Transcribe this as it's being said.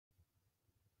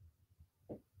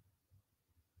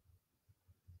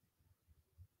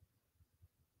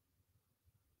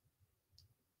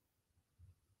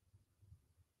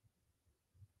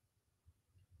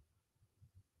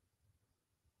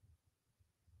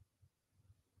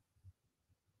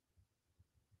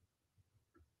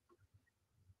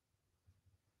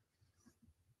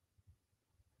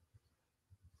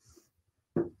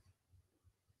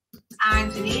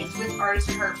I'm Denise with Artist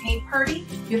at Heart Paint Party.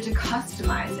 You have to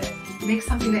customize it. Make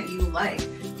something that you like.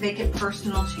 Make it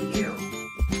personal to you.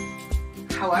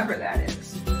 However that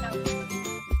is.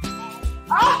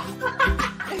 Oh!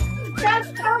 That's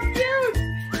so cute!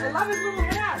 I love his little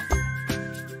hat.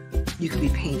 You could be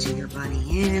painting your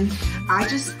bunny in.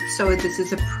 This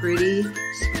is a pretty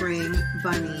spring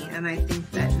bunny, and I think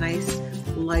that nice,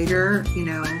 lighter,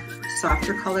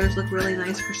 softer colors look really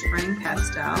nice for spring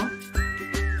pastel.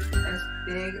 As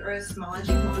big or as small as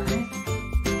you want it.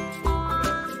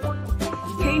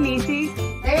 Hey, Nisi.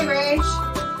 Hey,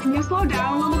 Rach. Can you slow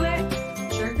down a little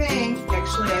bit? Sure thing.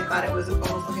 Actually, I thought it was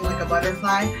almost looking like a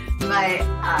butterfly, but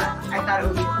I thought it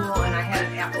would be cool, and I had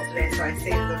an apple today, so I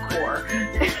saved the core.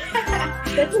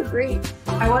 That's great.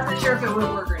 I wasn't sure if it would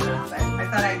work or not, but I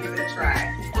thought I'd give it a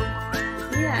try.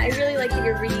 Yeah, I really like that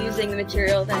you're reusing the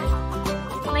material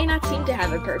that might not seem to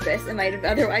have a purpose and might have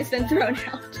otherwise been thrown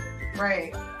out.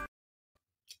 Right.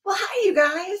 Well, hi, you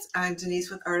guys. I'm Denise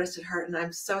with Artist at Heart, and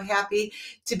I'm so happy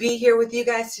to be here with you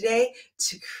guys today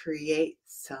to create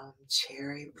some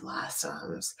cherry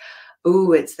blossoms.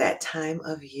 Ooh, it's that time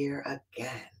of year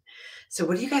again. So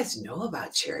what do you guys know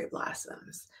about cherry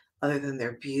blossoms, other than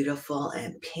they're beautiful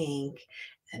and pink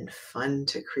and fun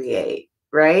to create,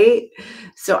 right?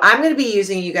 So I'm going to be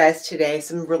using, you guys, today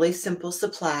some really simple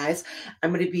supplies.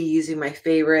 I'm going to be using my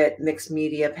favorite mixed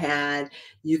media pad.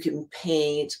 You can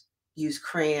paint, use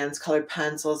crayons, colored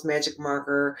pencils, magic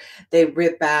marker. They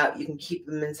rip out. You can keep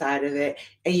them inside of it,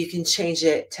 and you can change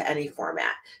it to any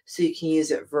format. So you can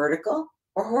use it vertical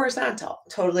or horizontal,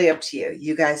 totally up to you.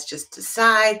 You guys just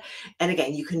decide. And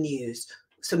again, you can use,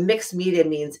 so mixed media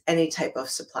means any type of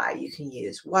supply. You can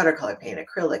use watercolor paint,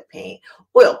 acrylic paint,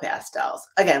 oil pastels,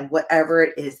 again, whatever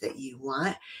it is that you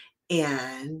want.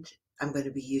 And I'm going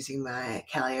to be using my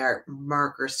Cali Art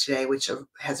markers today, which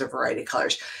has a variety of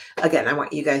colors. Again, I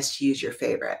want you guys to use your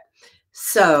favorite.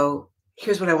 So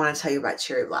here's what I want to tell you about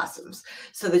cherry blossoms.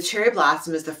 So the cherry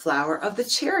blossom is the flower of the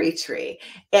cherry tree.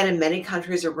 And in many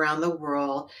countries around the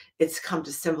world, it's come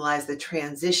to symbolize the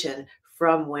transition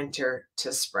from winter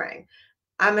to spring.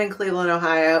 I'm in Cleveland,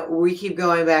 Ohio. We keep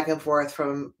going back and forth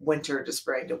from winter to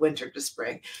spring to winter to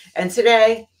spring. And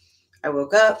today I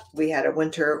woke up, we had a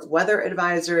winter weather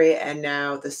advisory, and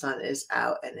now the sun is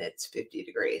out and it's 50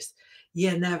 degrees.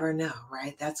 You never know,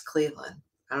 right? That's Cleveland.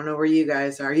 I don't know where you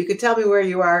guys are. You can tell me where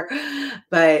you are,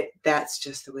 but that's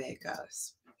just the way it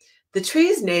goes. The tree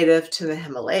is native to the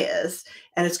Himalayas,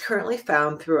 and it's currently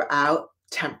found throughout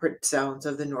temperate zones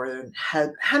of the northern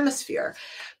hemisphere,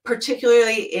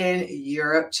 particularly in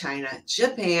Europe, China,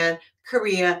 Japan,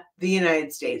 Korea, the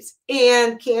United States,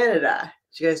 and Canada.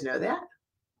 Did you guys know that?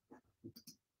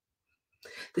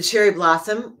 The cherry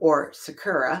blossom, or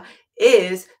sakura,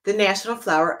 is the national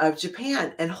flower of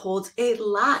Japan and holds a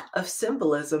lot of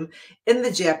symbolism in the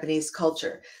Japanese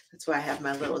culture. That's why I have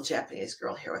my little Japanese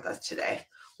girl here with us today.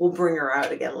 We'll bring her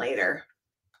out again later.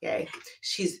 Okay,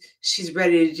 she's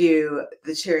ready to do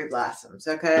the cherry blossoms,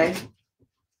 okay?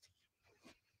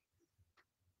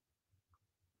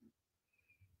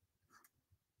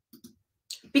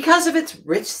 Because of its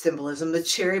rich symbolism, the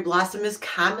cherry blossom is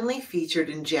commonly featured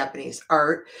in Japanese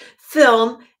art,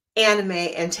 film, anime,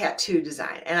 and tattoo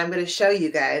design. And I'm going to show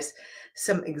you guys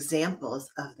some examples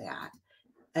of that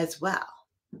as well,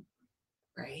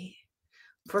 right?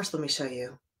 First, let me show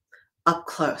you up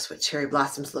close what cherry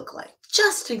blossoms look like,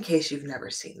 just in case you've never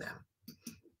seen them.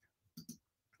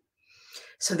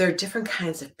 So there are different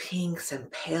kinds of pinks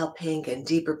and pale pink and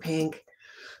deeper pink.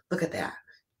 Look at that.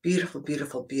 Beautiful,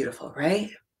 beautiful, beautiful, right?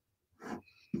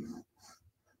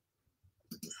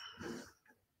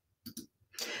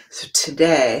 So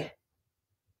today,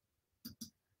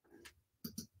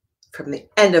 from the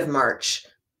end of March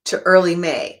to early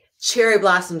May, cherry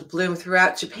blossoms bloom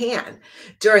throughout Japan.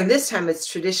 During this time, it's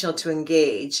traditional to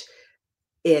engage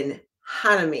in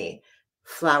hanami,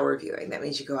 flower viewing. That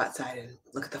means you go outside and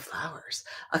look at the flowers,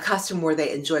 a custom where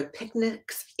they enjoy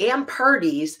picnics and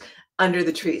parties under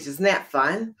the trees. Isn't that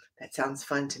fun? That sounds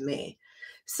fun to me.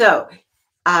 So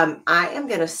I am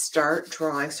going to start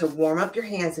drawing. So warm up your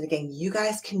hands. And again, you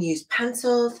guys can use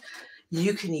pencils.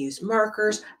 You can use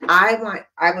markers. I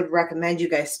would recommend you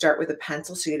guys start with a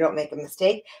pencil so you don't make a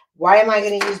mistake. Why am I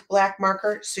going to use black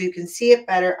marker? So you can see it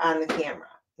better on the camera.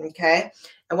 Okay.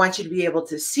 I want you to be able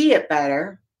to see it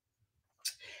better.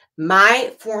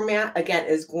 My format, again,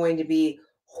 is going to be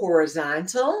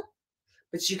horizontal,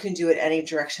 but you can do it any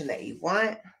direction that you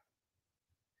want.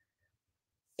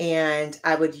 And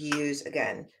I would use,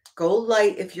 again, go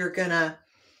light if you're going to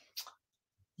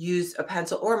use a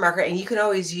pencil or a marker. And you can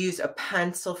always use a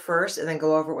pencil first and then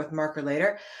go over it with marker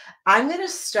later. I'm going to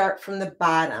start from the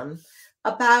bottom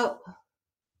about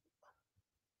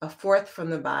a fourth from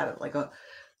the bottom, like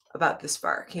about this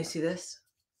far. Can you see this?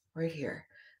 Right here.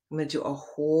 I'm going to do a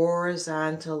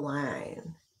horizontal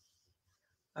line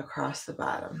across the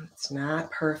bottom. It's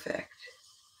not perfect.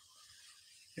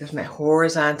 Here's my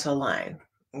horizontal line.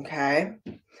 Okay.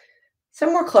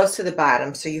 Somewhere close to the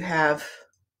bottom. So you have,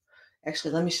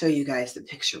 actually, let me show you guys the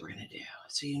picture we're going to do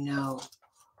so you know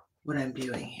what I'm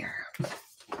doing here.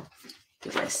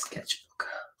 Get my sketchbook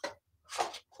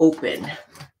open.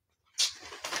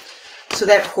 So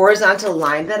that horizontal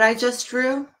line that I just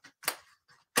drew,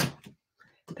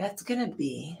 that's going to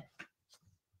be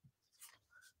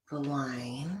the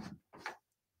line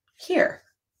here,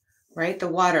 right? The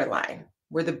water line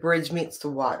where the bridge meets the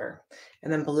water.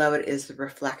 And then below it is the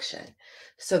reflection.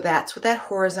 So that's what that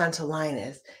horizontal line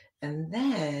is. And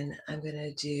then I'm going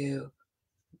to do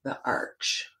the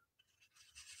arch.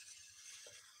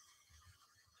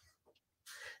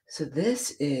 So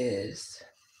this is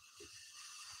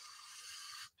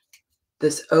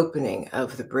this opening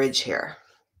of the bridge here,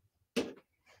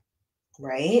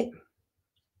 right?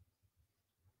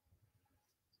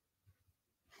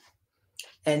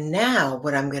 And now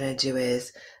what I'm going to do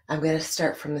is I'm going to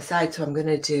start from the side. So I'm going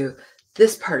to do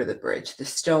this part of the bridge, the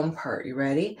stone part. You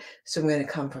ready? So I'm going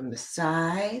to come from the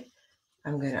side.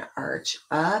 I'm going to arch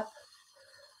up,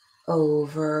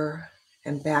 over,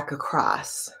 and back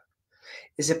across.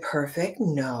 Is it perfect?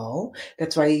 No.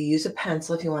 That's why you use a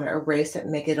pencil if you want to erase it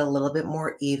and make it a little bit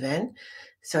more even.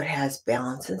 So it has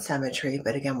balance and symmetry.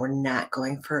 But again, we're not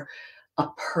going for a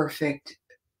perfect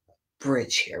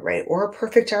bridge here, right? Or a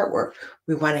perfect artwork.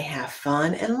 We want to have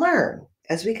fun and learn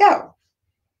as we go.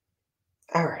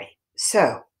 All right.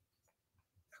 So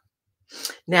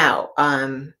now,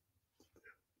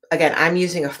 again, I'm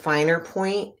using a finer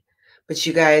point, but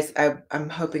you guys, I'm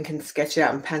hoping can sketch it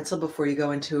out in pencil before you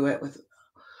go into it with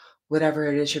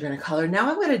whatever it is you're going to color. Now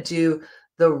I'm going to do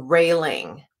the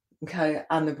railing, okay,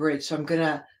 on the bridge. So I'm going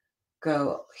to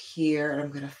go here and I'm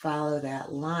going to follow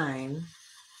that line,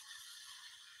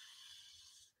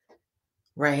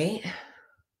 right?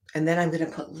 And then I'm going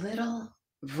to put little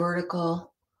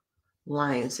vertical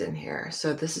lines in here.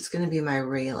 So this is going to be my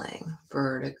railing.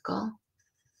 Vertical,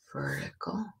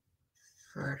 vertical,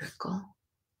 vertical.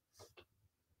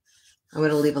 I'm going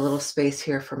to leave a little space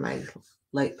here for my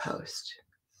light post.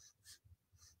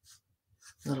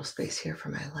 Little space here for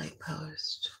my light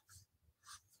post.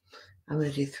 I'm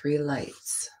going to do 3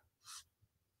 lights.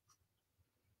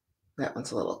 That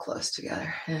one's a little close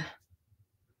together.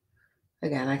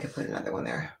 Again, I could put another one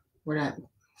there. We're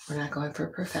not going for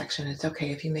perfection. It's okay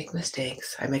if you make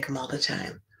mistakes. I make them all the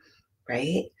time,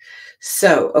 right?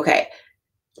 So, okay.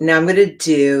 Now I'm going to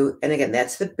do, and again,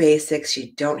 that's the basics.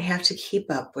 You don't have to keep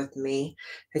up with me.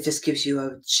 It just gives you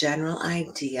a general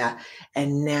idea.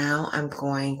 And now I'm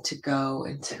going to go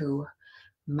into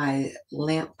my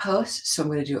lamp post. So I'm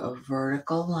going to do a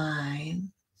vertical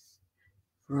line,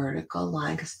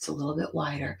 because it's a little bit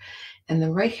wider. And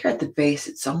then right here at the base,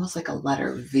 it's almost like a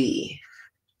letter V.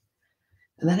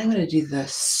 And then I'm going to do the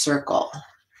circle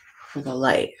for the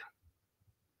light.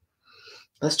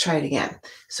 Let's try it again.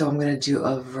 So I'm going to do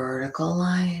a vertical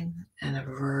line and a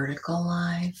vertical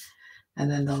line,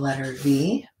 and then the letter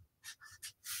V.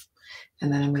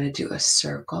 And then I'm going to do a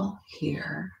circle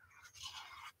here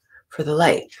for the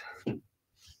light. I'm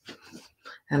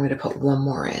going to put one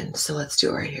more in. So let's do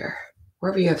it right here.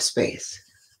 Wherever you have space.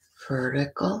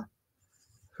 Vertical,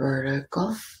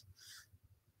 vertical,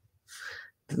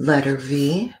 letter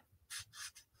V,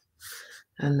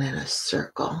 and then a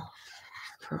circle.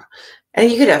 And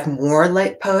you could have more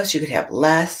light posts, you could have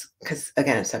less, because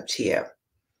again, it's up to you.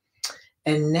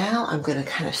 And now I'm going to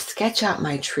kind of sketch out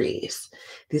my trees.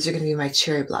 These are going to be my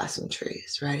cherry blossom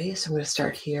trees. Ready? So I'm going to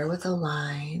start here with a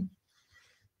line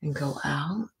and go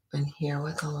out, and here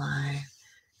with a line,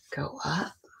 go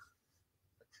up,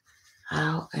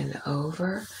 out and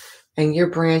over. And your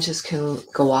branches can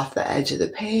go off the edge of the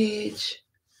page.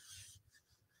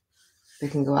 They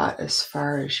can go out as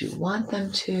far as you want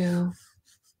them to.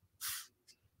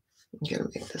 I'm going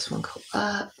to make this one go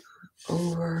up,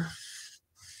 over.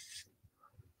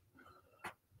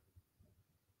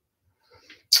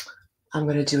 I'm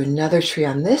going to do another tree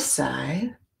on this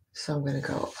side. So I'm going to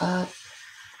go up,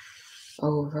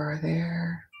 over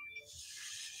there,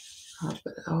 up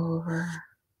and over.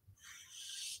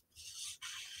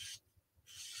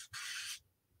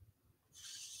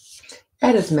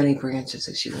 Add as many branches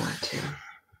as you want to.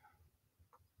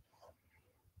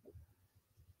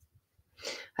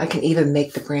 I can even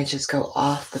make the branches go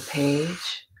off the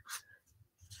page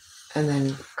and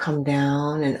then come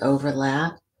down and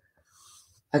overlap.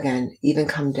 Again, even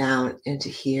come down into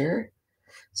here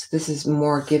So this is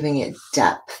more giving it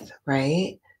depth,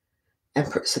 right? And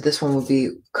so this one will be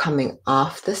coming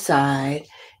off the side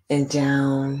and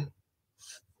down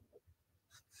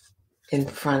in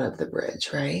front of the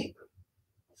bridge, right?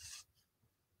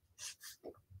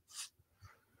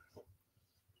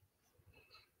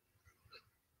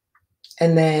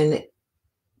 And then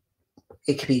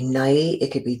it could be night,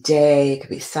 it could be day, it could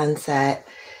be sunset.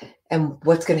 And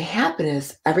what's going to happen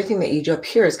is everything that you do up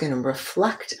here is going to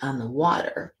reflect on the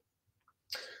water.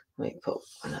 Let me put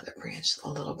another branch, a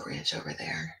little branch over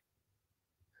there.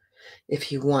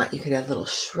 If you want, you could have little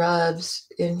shrubs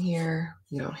in here.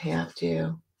 You don't have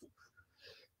to.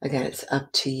 Again, it's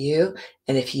up to you.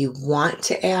 And if you want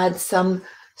to add some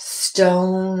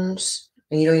stones,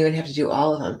 and you don't even have to do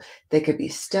all of them, they could be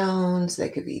stones, they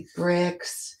could be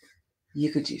bricks. You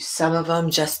could do some of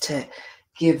them just to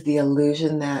give the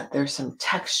illusion that there's some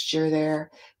texture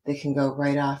there. They can go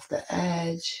right off the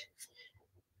edge.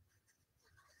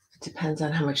 It depends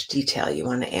on how much detail you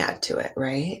want to add to it,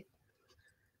 right?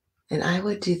 And I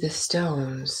would do the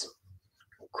stones,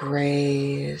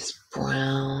 grays,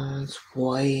 browns,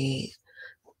 white,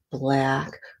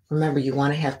 black. Remember, you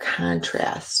want to have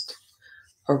contrast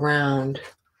around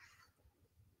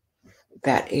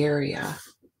that area.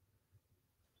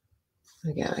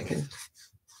 Again,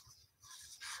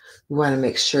 we want to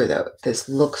make sure that this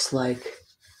looks like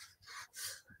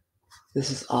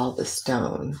this is all the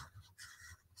stone.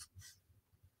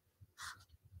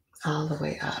 All the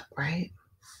way up, right?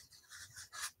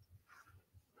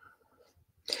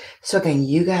 So again,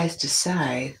 you guys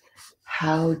decide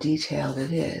how detailed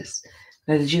it is.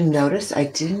 Now, did you notice I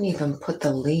didn't even put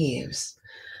the leaves?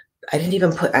 I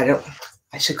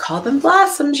should call them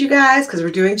blossoms, you guys, because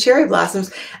we're doing cherry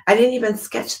blossoms. I didn't even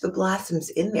sketch the blossoms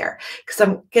in there because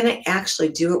I'm going to actually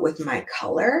do it with my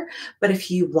color. But if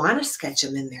you want to sketch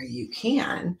them in there, you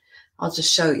can. I'll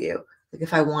just show you. Like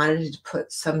if I wanted to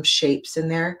put some shapes in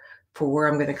there for where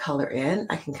I'm going to color in,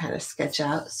 I can kind of sketch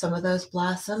out some of those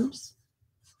blossoms.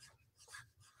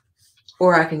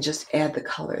 Or I can just add the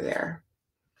color there.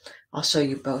 I'll show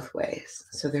you both ways.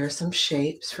 So there are some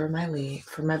shapes for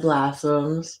my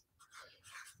blossoms,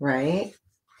 right?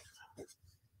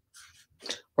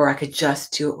 Or I could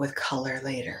just do it with color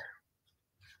later.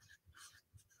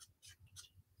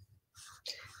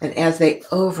 And as they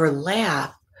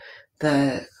overlap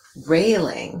the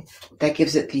railing, that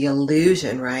gives it the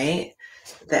illusion, right?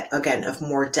 That again, of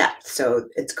more depth. So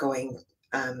it's going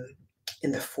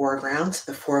in the foreground.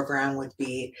 So the foreground would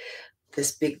be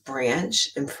this big branch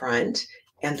in front,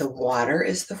 and the water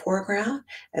is the foreground.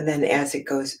 And then as it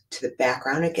goes to the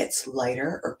background, it gets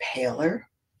lighter or paler.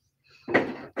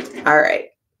 All right.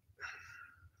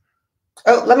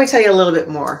 Oh, let me tell you a little bit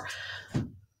more.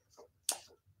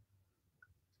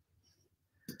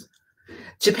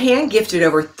 Japan gifted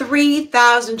over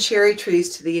 3,000 cherry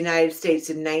trees to the United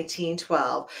States in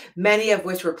 1912, many of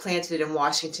which were planted in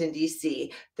Washington,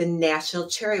 D.C. The National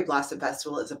Cherry Blossom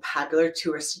Festival is a popular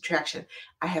tourist attraction.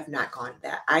 I have not gone to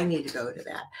that. I need to go to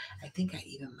that. I think I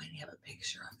even might have a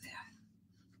picture of that.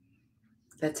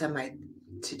 That's on my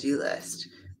to-do list,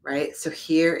 right? So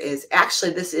here is,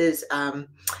 actually, this is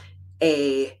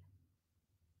a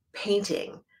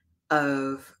painting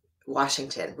of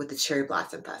Washington with the Cherry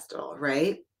Blossom Festival,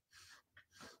 right?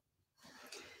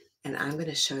 And I'm going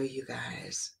to show you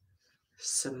guys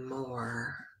some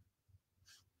more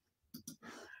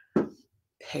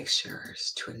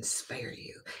pictures to inspire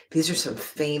you. These are some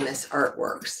famous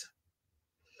artworks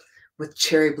with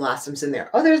cherry blossoms in there.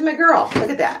 Oh, there's my girl.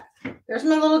 Look at that. There's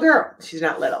my little girl. She's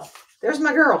not little. There's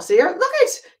my girl. See her? Look at,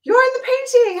 you're in the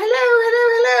painting.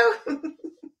 Hello, hello,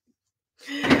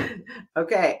 hello.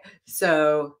 Okay,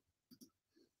 so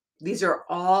these are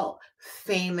all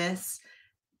famous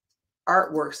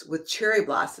artworks with cherry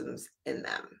blossoms in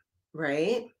them,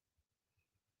 right?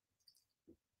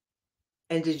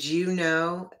 And did you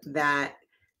know that,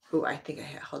 oh, I think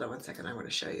hold on one second. I want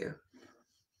to show you.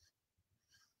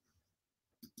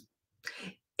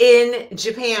 In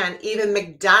Japan, even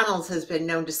McDonald's has been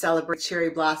known to celebrate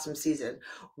cherry blossom season.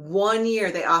 One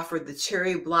year, they offered the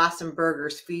cherry blossom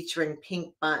burgers featuring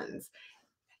pink buns.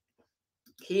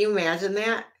 Can you imagine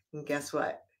that? And guess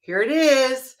what? Here it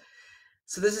is.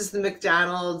 So this is the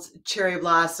McDonald's cherry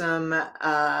blossom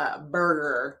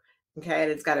burger. Okay,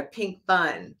 and it's got a pink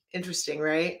bun. Interesting,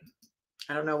 right?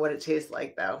 I don't know what it tastes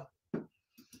like, though. Do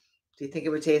you think it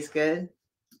would taste good?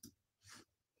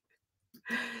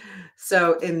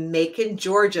 So in Macon,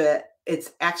 Georgia,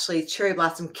 it's actually cherry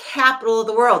blossom capital of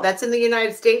the world. That's in the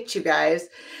United States, you guys.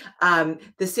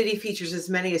 The city features as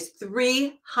many as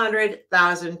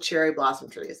 300,000 cherry blossom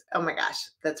trees. Oh my gosh,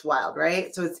 that's wild,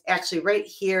 right? So it's actually right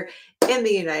here in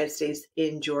the United States,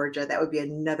 in Georgia. That would be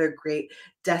another great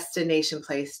destination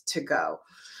place to go.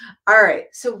 All right,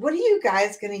 so what are you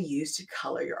guys going to use to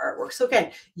color your artwork? So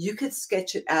again, you could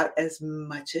sketch it out as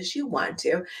much as you want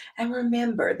to. And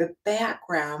remember, the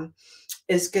background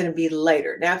is going to be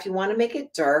lighter. Now, if you want to make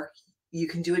it dark, you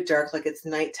can do it dark like it's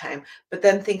nighttime, but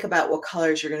then think about what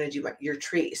colors you're going to do your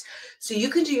trees. So you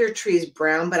can do your trees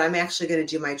brown, but I'm actually going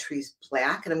to do my trees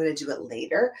black, and I'm going to do it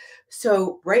later.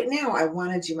 So right now I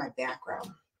want to do my background.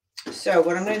 So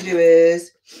what I'm going to do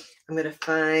is I'm going to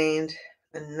find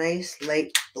a nice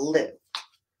light blue.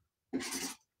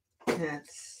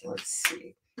 Let's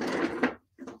see.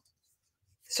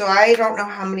 So I don't know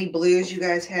how many blues you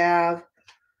guys have.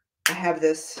 I have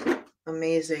this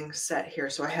amazing set here.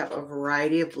 So I have a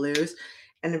variety of blues.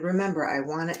 And remember, I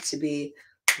want it to be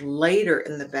lighter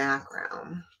in the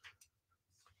background.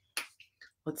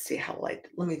 Let's see how light.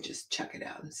 Let me just check it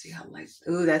out and see how light.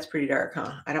 Ooh, that's pretty dark,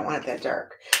 huh? I don't want it that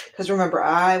dark. Because remember,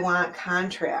 I want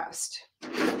contrast.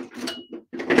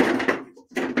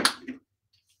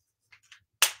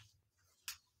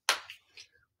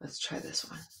 Let's try this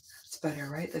one. It's better,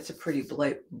 right? That's a pretty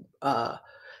bright,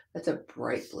 that's a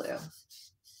bright blue.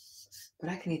 But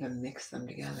I can even mix them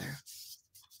together.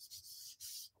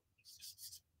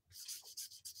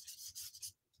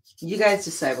 You guys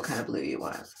decide what kind of blue you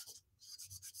want.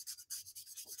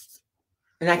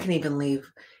 And I can even leave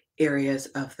areas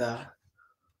of the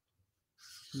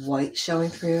white showing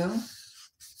through.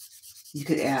 You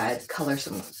could color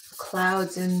some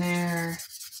clouds in there.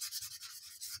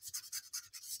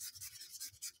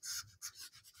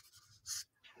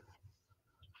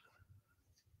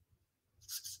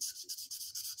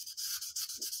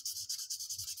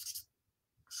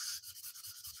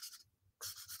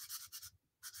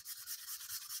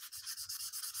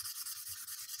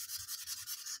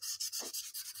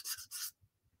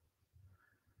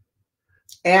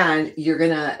 And you're going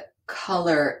to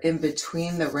color in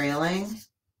between the railing,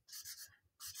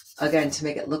 again, to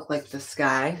make it look like the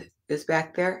sky is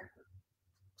back there.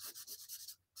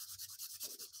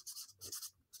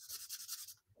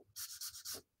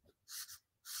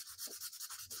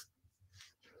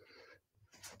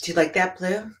 Do you like that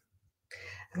blue? I'm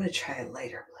going to try a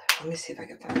lighter blue. Let me see if I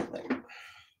can find a lighter.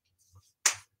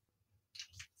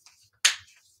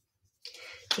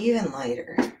 Even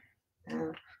lighter.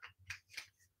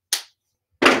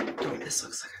 Oh, this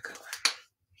looks like a good one.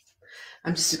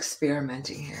 I'm just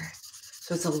experimenting here.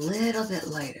 So it's a little bit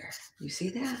lighter. You see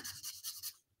that?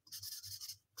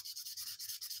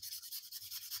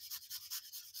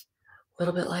 A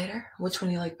little bit lighter? Which one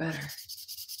do you like better?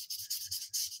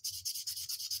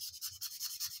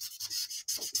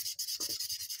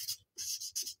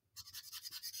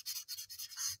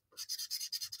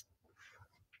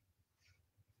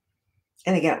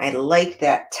 And again, I like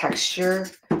that texture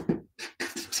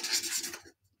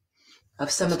of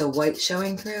some of the white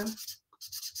showing through.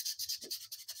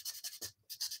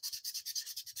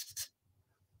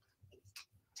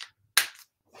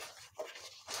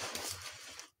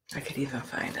 I could even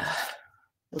find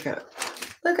look at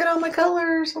all my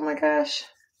colors. Oh my gosh.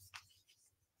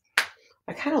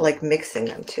 I kind of like mixing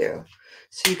them too.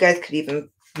 So you guys could even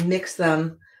mix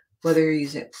them, whether you're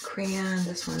using crayon.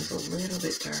 This one's a little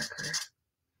bit darker.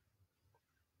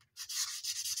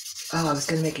 Oh, I was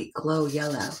going to make it glow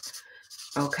yellow.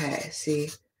 Okay, see,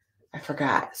 I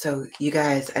forgot. So you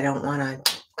guys, I don't want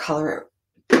to color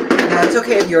it. Now, it's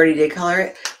okay if you already did color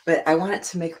it, but I want it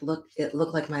to make it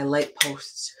look like my light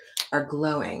posts are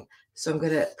glowing. So I'm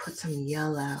going to put some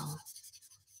yellow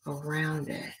around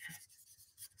it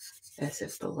as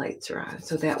if the lights are on.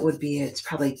 So that would be, it's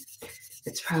probably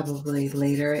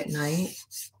later at night,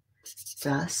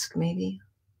 dusk maybe.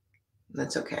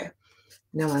 That's okay.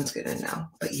 No one's going to know,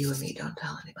 but you and me, don't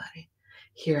tell anybody.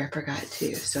 Here, I forgot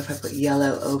too. So if I put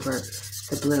yellow over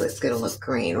the blue, it's going to look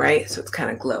green, right? So it's kind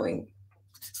of glowing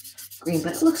green,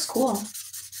 but it looks cool.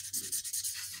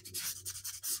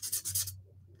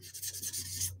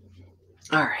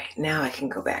 All right, now I can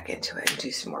go back into it and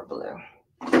do some more blue,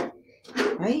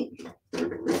 right?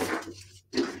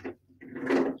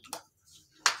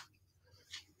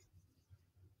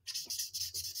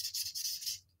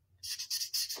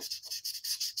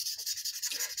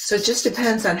 So it just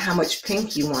depends on how much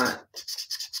pink you want.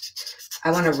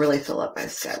 I want to really fill up my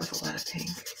sky with a lot of pink.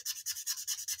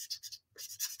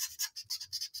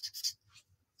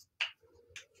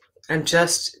 I'm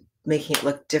just making it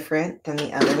look different than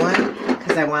the other one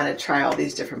because I want to try all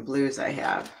these different blues I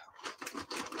have.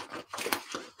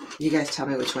 You guys tell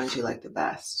me which ones you like the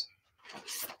best.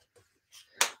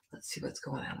 Let's see what's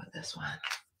going on with this one.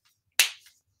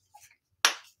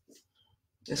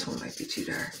 This one might be too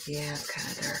dark. Yeah, it's kind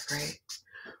of dark, right?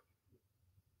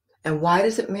 And why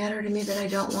does it matter to me that I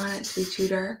don't want it to be too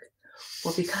dark?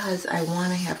 Well, because I want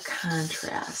to have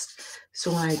contrast.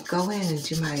 So when I go in and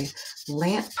do my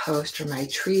lamp post or my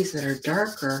trees that are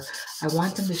darker, I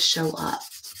want them to show up.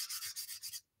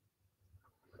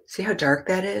 See how dark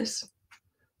that is?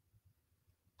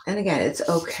 And again, it's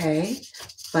okay,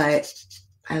 but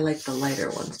I like the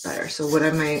lighter ones better. So what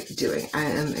am I doing? I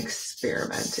am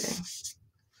experimenting.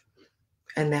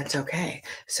 And that's okay.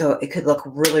 So it could look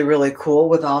really, really cool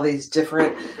with all these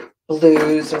different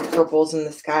blues or purples in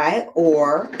the sky,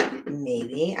 or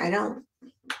maybe I don't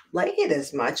like it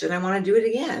as much and I want to do it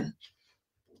again.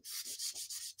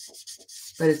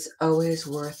 But it's always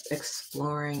worth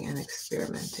exploring and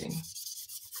experimenting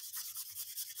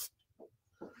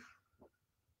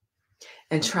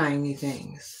and trying new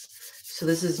things. So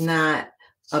this is not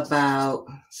about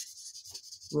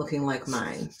looking like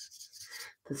mine.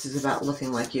 This is about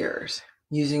looking like yours,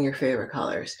 using your favorite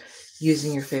colors,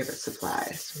 using your favorite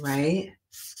supplies, right?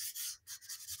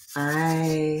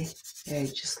 I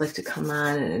just like to come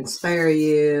on and inspire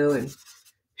you and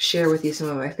share with you some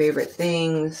of my favorite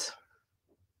things.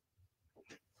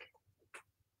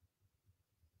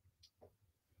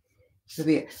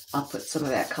 Maybe I'll put some of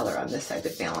that color on this side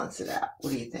to balance it out.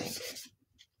 What do you think?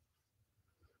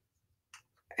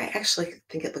 I actually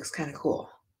think it looks kind of cool.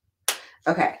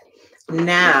 Okay,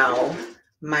 now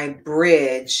my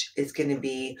bridge is going to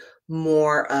be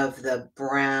more of the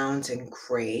browns and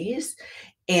grays.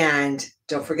 And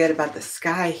don't forget about the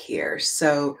sky here.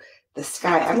 So the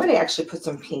sky, I'm going to actually put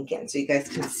some pink in so you guys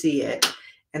can see it.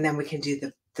 And then we can do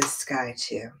the sky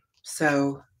too.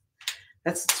 So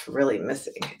that's what's really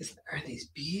missing are these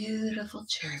beautiful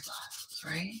cherry blossoms,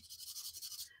 right?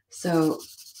 So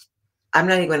I'm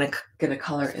not even going to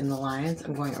color in the lines.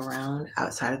 I'm going around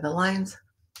outside of the lines.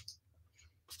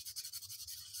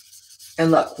 And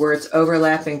look, where it's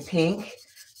overlapping pink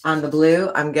on the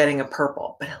blue, I'm getting a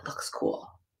purple, but it looks cool,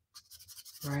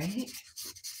 right?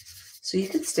 So you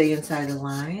could stay inside the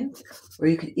lines, or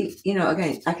you could,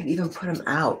 again, I could even put them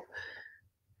out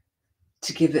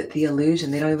to give it the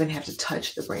illusion. They don't even have to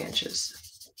touch the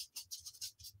branches.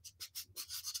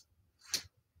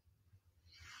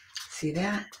 See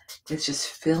that? It's just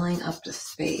filling up the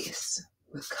space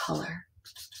with color.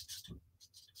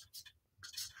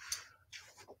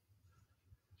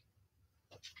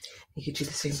 You could do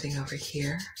the same thing over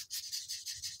here.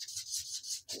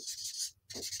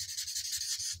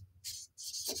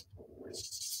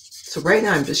 So right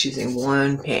now I'm just using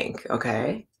one pink,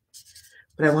 okay?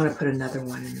 But I want to put another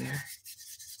one in there.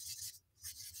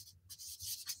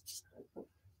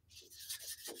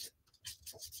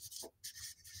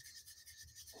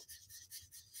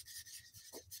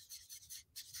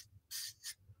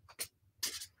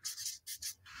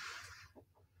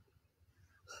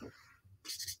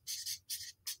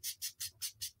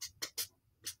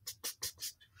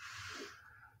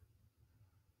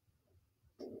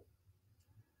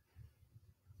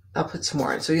 I'll put some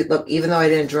more in. So look, even though I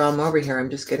didn't draw them over here, I'm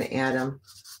just going to add them.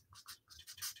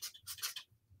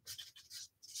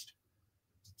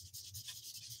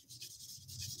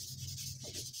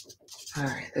 All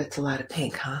right, that's a lot of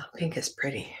pink, huh? Pink is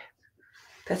pretty.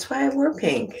 That's why I wore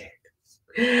pink.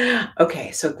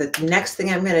 Okay, so the next thing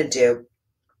I'm going to do,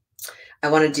 I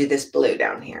want to do this blue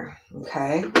down here,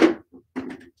 okay?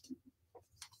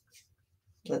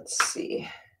 Let's see.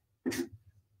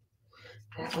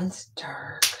 That one's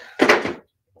dark.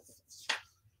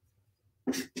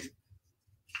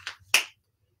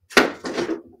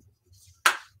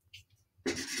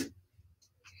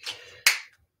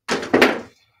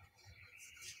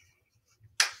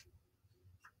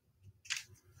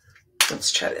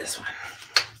 Let's try this one.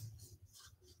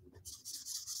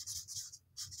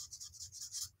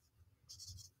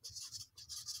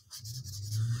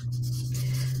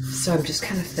 So I'm just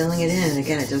kind of filling it in.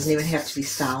 Again, it doesn't even have to be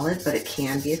solid, but it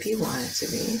can be if you want it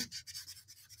to be.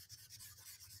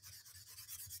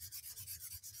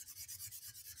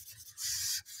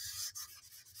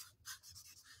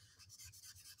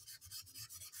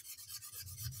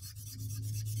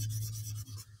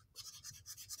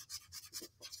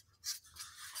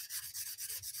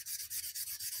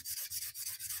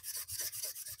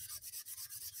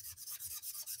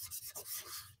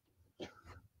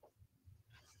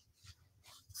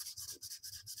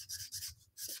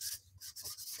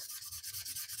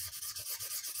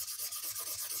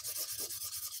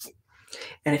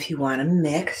 And if you want to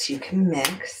mix, you can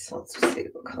mix. Let's see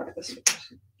what color this is.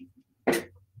 I'll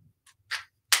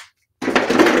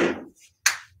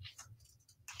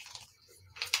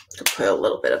put a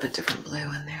little bit of a different blue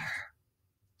in there.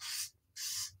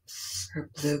 or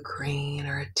blue-green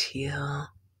or a teal.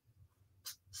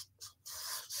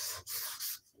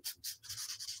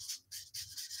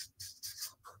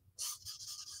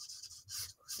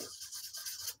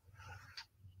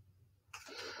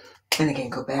 And again,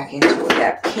 go back into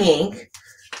that pink.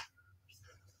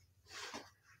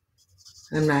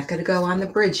 I'm not going to go on the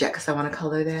bridge yet because I want to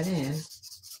color that in.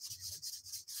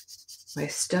 My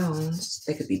stones,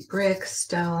 they could be bricks,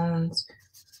 stones.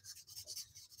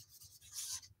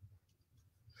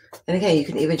 And again, you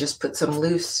can even just put some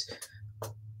loose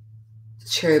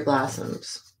cherry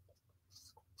blossoms.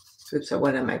 Oops, I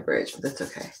went on my bridge, but that's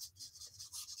okay.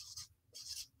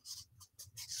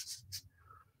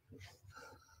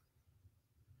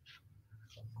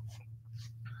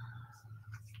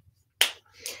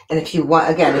 And if you want,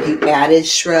 again, if you added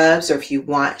shrubs or if you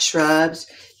want shrubs,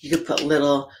 you could put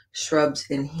little shrubs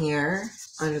in here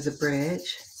under the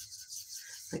bridge,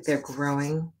 like they're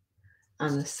growing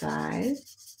on the side.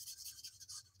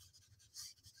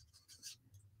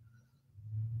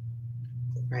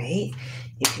 Right?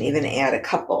 You can even add a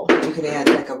couple. You can add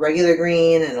like a regular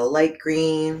green and a light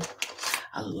green,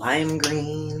 a lime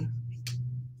green.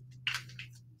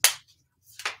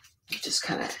 You just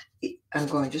kind of, I'm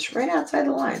going just right outside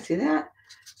the line. See that?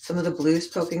 Some of the blues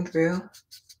poking through.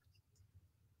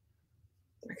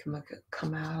 I can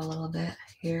come out a little bit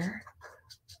here.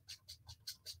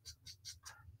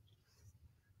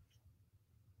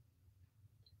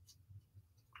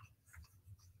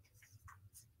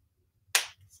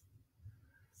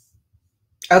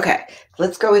 Okay,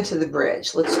 let's go into the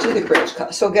bridge. Let's do the bridge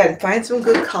color. So again, find some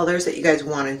good colors that you guys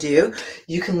want to do.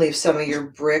 You can leave some of your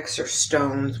bricks or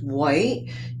stones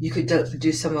white. You could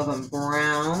do some of them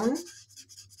brown.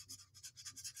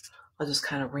 I'll just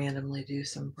kind of randomly do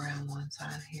some brown ones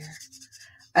on here.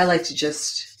 I like to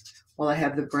just, while I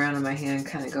have the brown in my hand,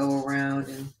 kind of go around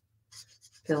and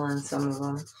fill in some of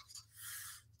them.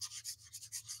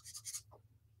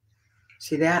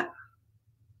 See that?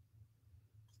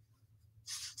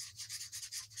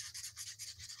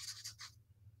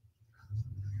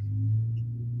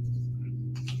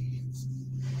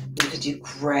 You could do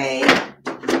gray.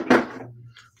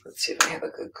 Let's see if I have a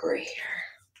good gray here.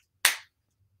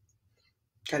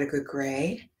 Got a good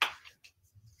gray.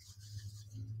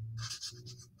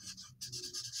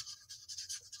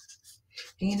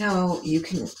 You know, you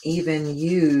can even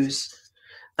use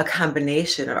a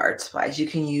combination of art supplies. You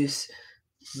can use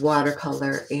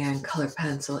watercolor and color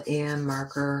pencil and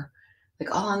marker,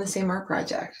 like all on the same art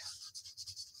project.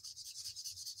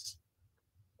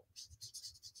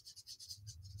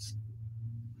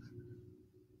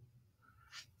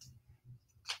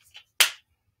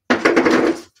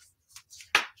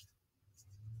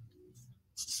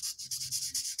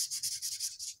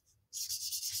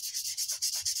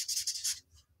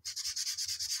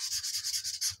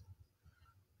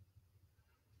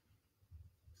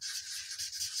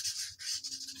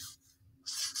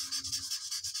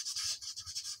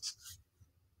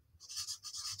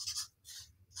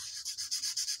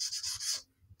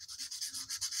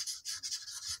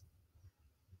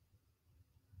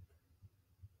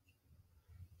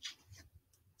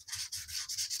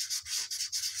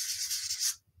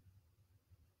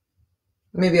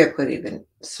 Maybe I put even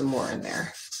some more in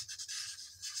there,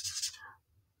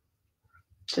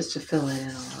 just to fill it in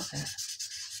a little bit.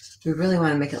 We really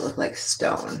want to make it look like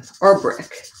stone or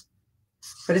brick.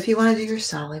 But if you want to do your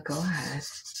solid, go ahead.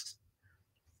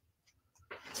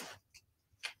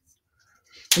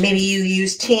 Maybe you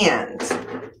use tans,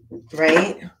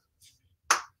 right?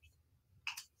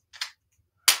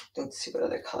 Let's see what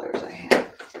other colors I have.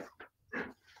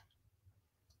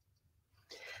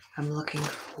 I'm looking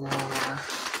for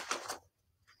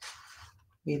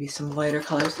maybe some lighter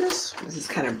colors. This is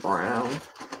kind of brown.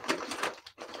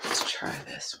 Let's try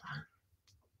this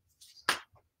one.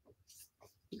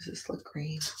 Does this look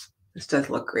green? This does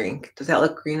look green. Does that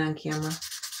look green on camera?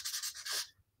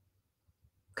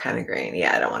 Kind of green.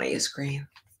 Yeah, I don't want to use green.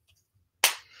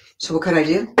 So what could I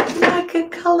do? I could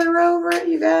color over it,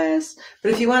 you guys.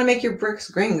 But if you want to make your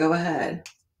bricks green, go ahead.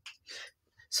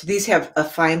 So these have a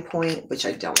fine point, which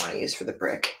I don't want to use for the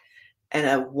brick, and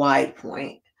a wide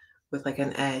point with like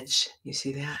an edge. You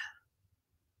see that?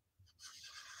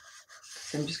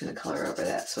 So I'm just going to color over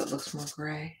that so it looks more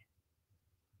gray.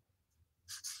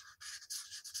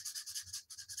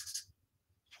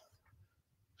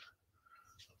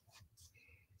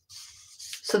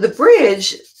 So the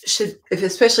bridge should,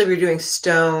 especially if you're doing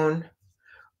stone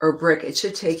or brick, it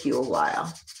should take you a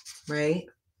while, right?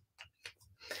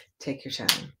 Take your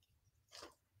time.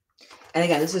 And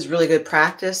again, this is really good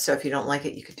practice. So if you don't like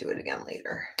it, you could do it again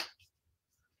later.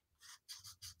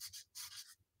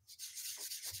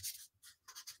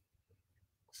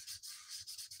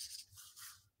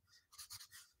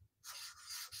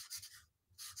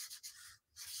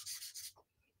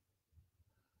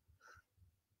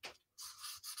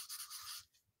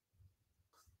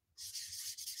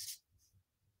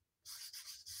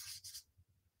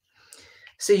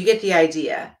 So you get the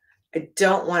idea. I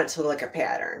don't want it to look like a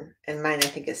pattern. And mine, I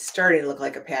think, is starting to look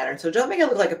like a pattern. So don't make it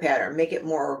look like a pattern. Make it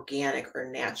more organic or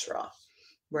natural,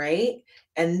 right?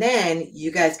 And then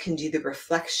you guys can do the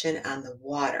reflection on the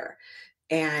water.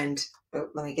 And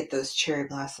let me get those cherry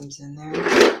blossoms in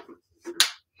there.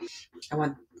 I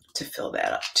want to fill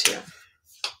that up too.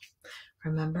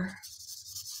 Remember?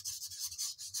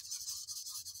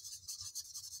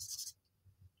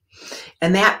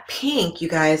 And that pink, you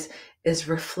guys, is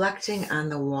reflecting on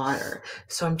the water.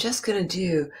 So I'm just going to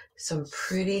do some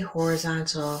pretty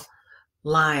horizontal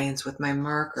lines with my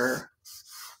marker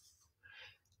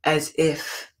as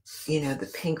if, you know, the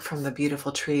pink from the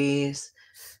beautiful trees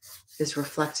is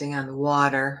reflecting on the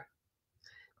water.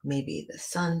 Maybe the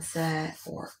sunset,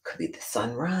 or it could be the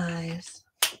sunrise.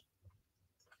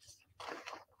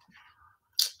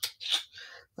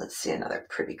 Let's see another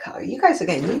pretty color. You guys,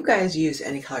 again, you guys use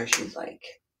any colors you like.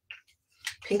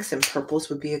 Pinks and purples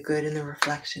would be a good in the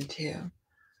reflection too.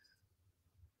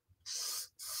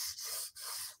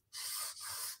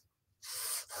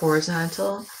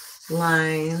 Horizontal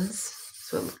lines,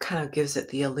 so it kind of gives it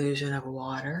the illusion of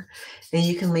water. And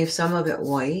you can leave some of it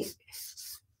white.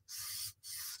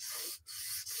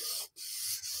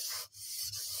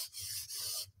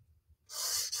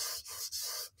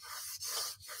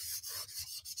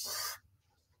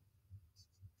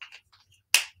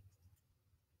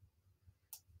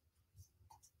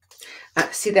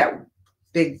 See that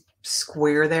big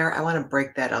square there? I want to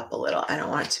break that up a little. I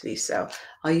don't want it to be so.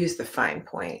 I'll use the fine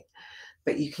point,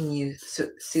 but you can use, so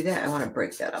see that? I want to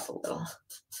break that up a little.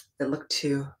 It looked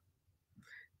too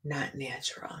not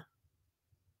natural.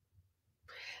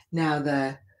 Now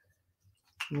the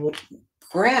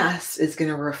grass is going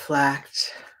to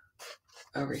reflect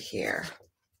over here.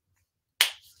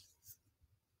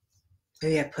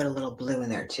 Maybe I put a little blue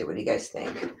in there too. What do you guys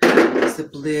think? Because the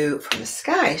blue from the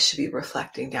sky should be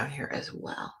reflecting down here as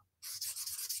well.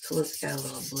 So let's get a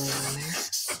little blue in there.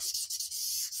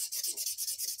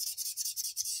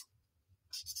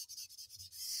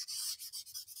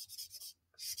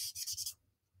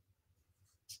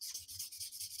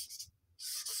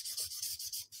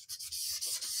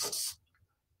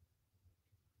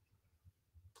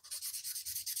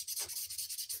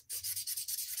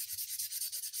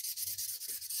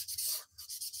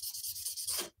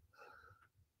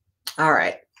 All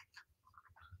right,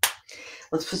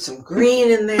 let's put some green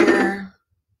in there.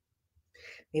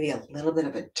 Maybe a little bit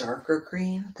of a darker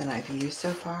green than I've used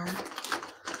so far.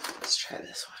 Let's try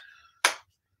this one.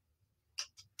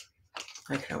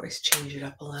 I can always change it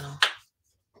up a little.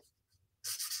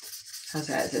 How's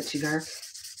that? Is it too dark?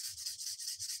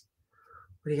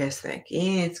 What do you guys think?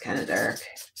 Yeah, it's kind of dark.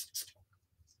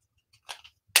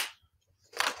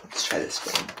 Let's try this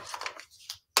green.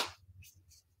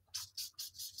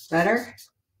 Better?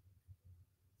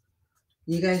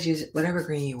 You guys use whatever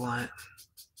green you want.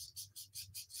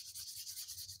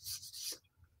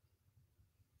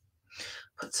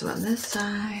 Put some on this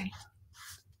side.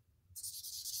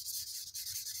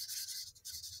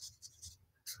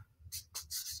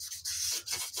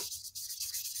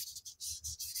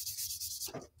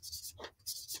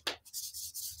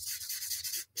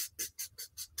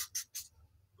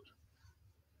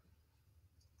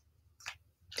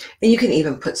 And you can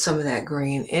even put some of that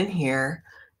green in here,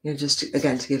 you know, just to,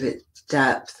 again, to give it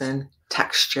depth and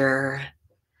texture.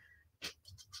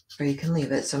 Or you can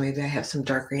leave it. So maybe I have some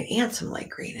dark green and some light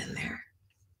green in there.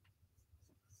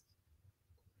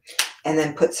 And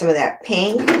then put some of that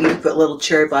pink. You can put little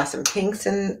cherry blossom pinks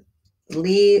and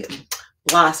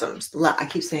blossoms. I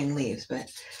keep saying leaves, but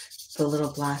the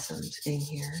little blossoms in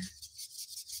here.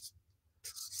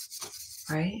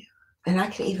 Right? And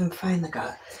I can even find like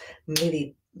a,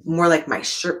 maybe more like my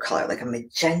shirt color, like a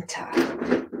magenta.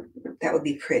 That would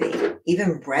be pretty.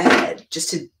 Even red, just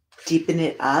to deepen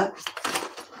it up.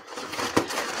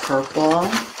 Purple.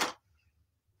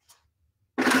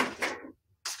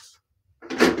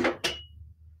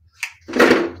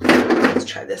 Let's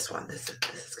try this one. This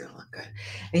is gonna look good.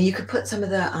 And you could put some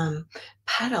of the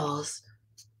petals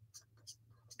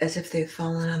as if they've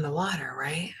fallen on the water,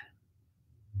 right?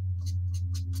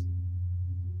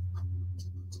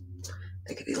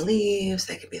 They could be leaves,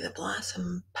 they could be the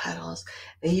blossom petals.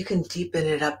 And you can deepen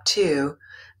it up too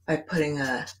by putting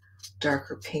a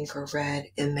darker pink or red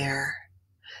in there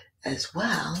as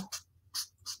well.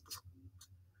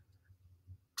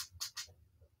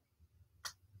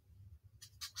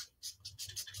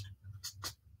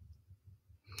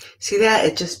 See that?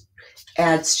 It just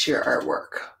adds to your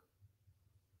artwork.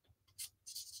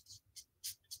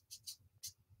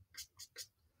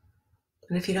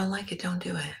 And if you don't like it, don't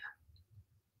do it.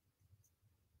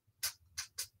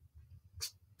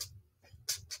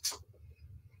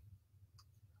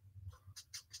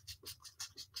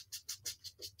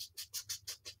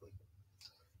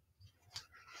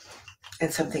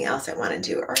 And something else I want to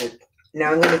do. All right,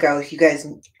 now I'm going to go, you guys,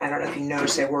 I don't know if you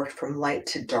noticed, I worked from light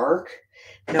to dark.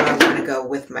 Now I'm going to go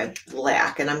with my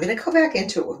black, and I'm going to go back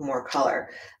into it with more color,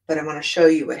 but I want to show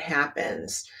you what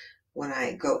happens when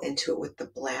I go into it with the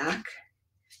black.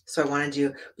 So I want to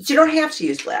do, but you don't have to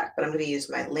use black, but I'm going to use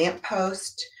my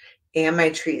lamppost and my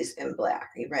trees in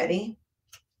black. Are you ready?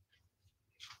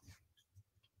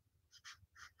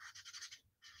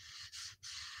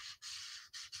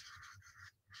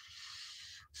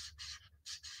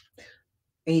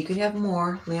 And you could have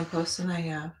more lampposts than I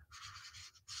have.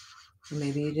 Or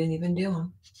maybe you didn't even do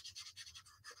them.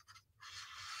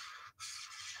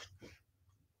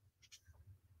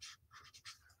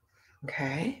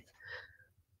 Okay.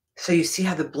 So you see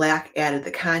how the black added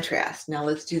the contrast. Now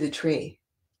let's do the tree.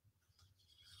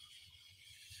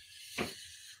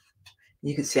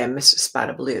 You can see I missed a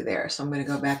spot of blue there. So I'm going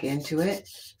to go back into it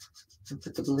and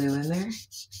put the blue in there.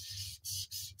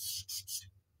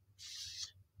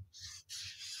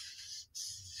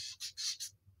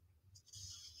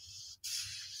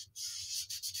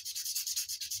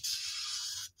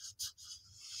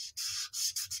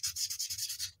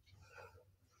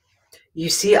 You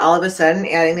see all of a sudden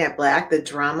adding that black, the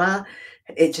drama,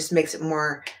 it just makes it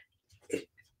more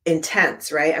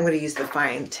intense, right? I'm going to use the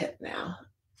fine tip now.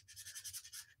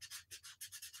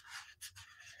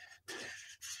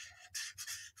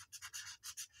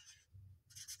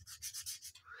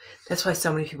 That's why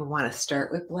so many people want to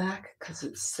start with black, because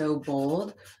it's so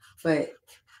bold. But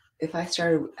if I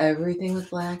started everything with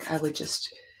black, I would just,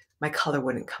 my color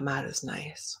wouldn't come out as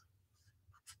nice.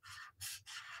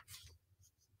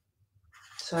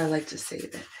 So I like to save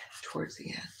it towards the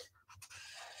end.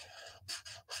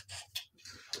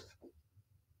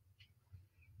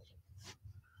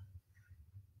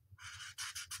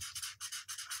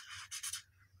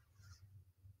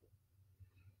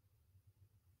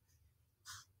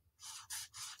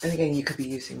 And again, you could be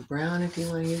using brown if you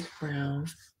want to use brown.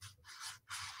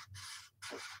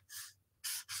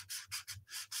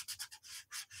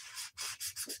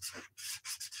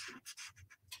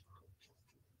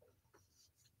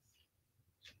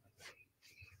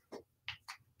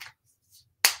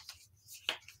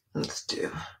 Let's do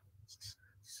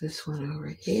this one over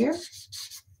here.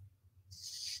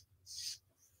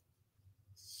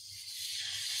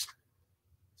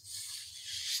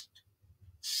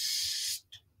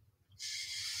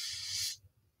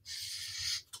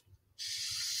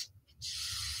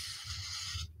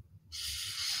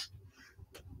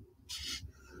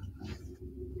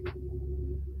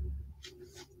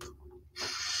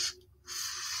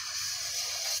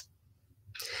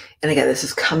 And again, this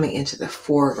is coming into the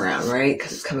foreground, right?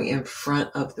 Because it's coming in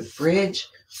front of the bridge.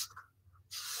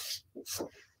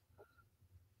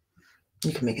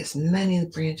 You can make as many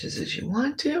branches as you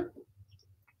want to.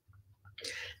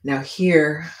 Now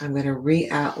here, I'm going to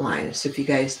re-outline. So if you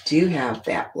guys do have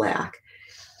that black,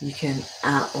 you can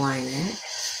outline it.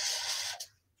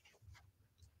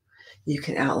 You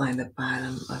can outline the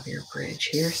bottom of your bridge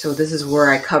here. So this is where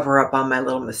I cover up on my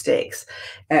little mistakes.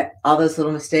 All those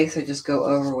little mistakes, I just go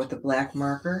over with the black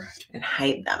marker and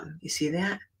hide them. You see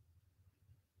that?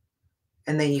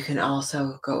 And then you can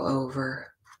also go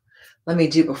over.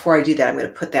 Before I do that, I'm going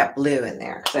to put that blue in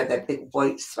there because I have that big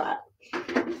white spot.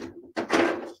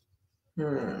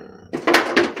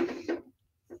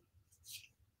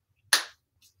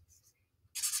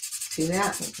 See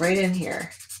that? Right in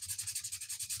here.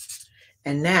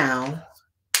 And now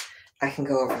I can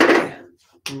go over the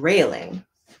railing.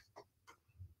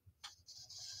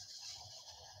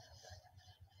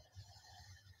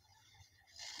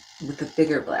 With the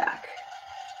bigger black.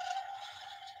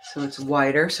 So it's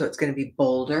wider, so it's going to be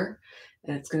bolder,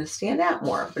 and it's going to stand out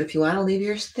more. But if you want to leave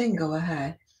your thing, go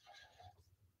ahead.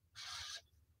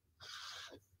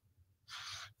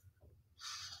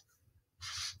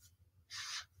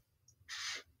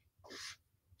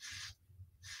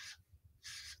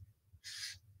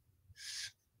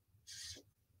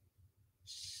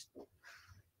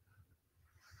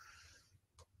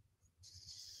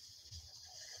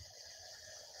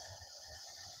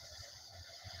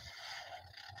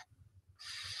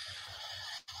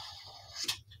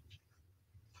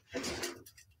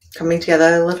 Coming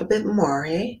together a little bit more,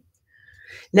 eh?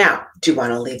 Now, do you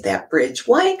want to leave that bridge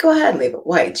white? Go ahead, leave it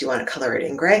white. Do you want to color it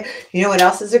in gray? You know what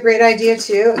else is a great idea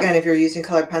too? Again, if you're using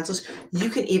colored pencils, you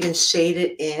can even shade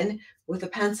it in with a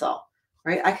pencil,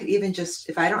 right? I could even just,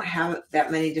 if I don't have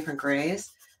that many different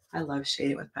grays, I love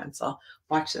shading with pencil.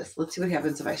 Watch this. Let's see what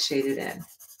happens if I shade it in.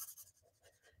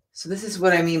 So this is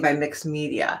what I mean by mixed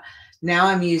media. Now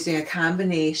I'm using a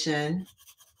combination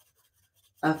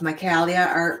of my Calia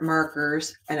art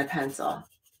markers and a pencil.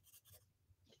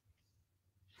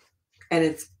 And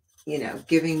it's, you know,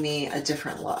 giving me a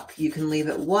different look. You can leave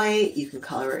it white. You can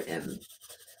color it in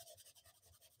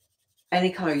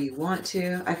any color you want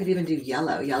to. I could even do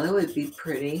yellow. Yellow would be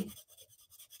pretty.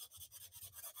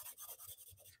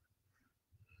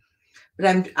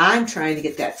 But I'm trying to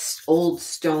get that old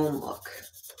stone look.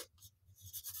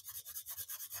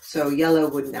 So yellow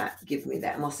would not give me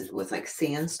that unless it was like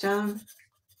sandstone.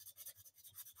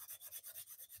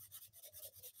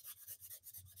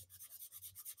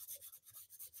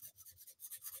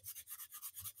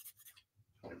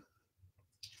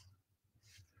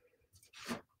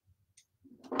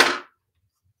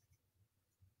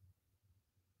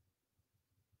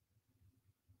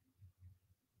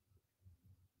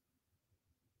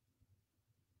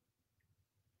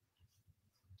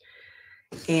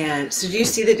 And so do you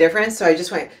see the difference? So I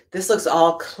just went, this looks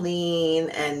all clean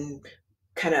and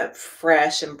kind of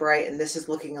fresh and bright. And this is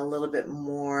looking a little bit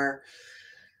more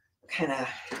kind of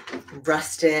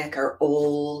rustic or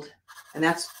old. And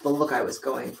that's the look I was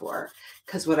going for.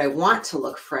 Because what I want to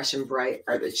look fresh and bright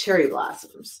are the cherry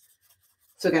blossoms.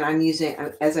 So again, I'm using,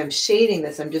 as I'm shading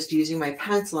this, I'm just using my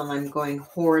pencil and I'm going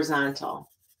horizontal.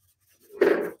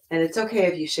 And it's okay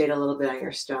if you shade a little bit on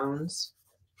your stones.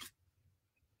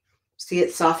 See,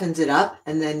 it softens it up,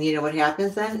 and then you know what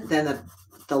happens then? Then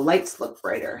the lights look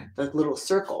brighter, the little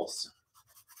circles.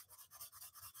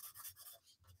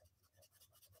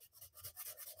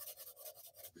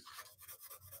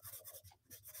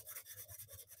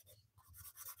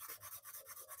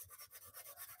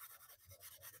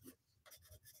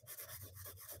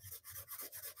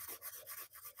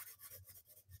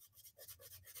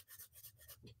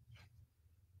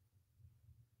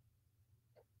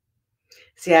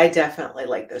 See, I definitely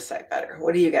like this side better.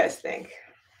 What do you guys think?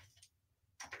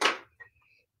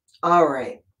 All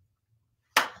right.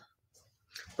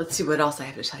 Let's see what else I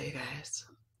have to tell you guys.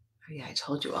 Oh, yeah, I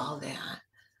told you all that.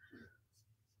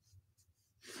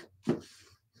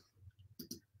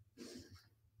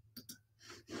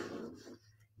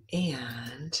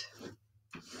 And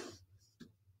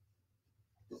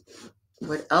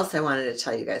what else I wanted to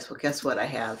tell you guys? Well, guess what I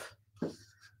have?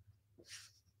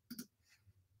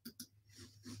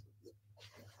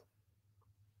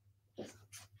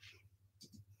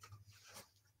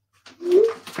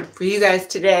 For you guys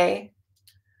today,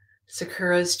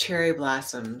 Sakura's Cherry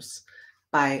Blossoms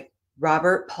by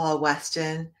Robert Paul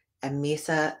Weston and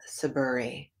Misa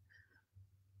Saburi.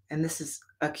 And this is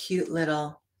a cute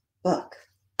little book.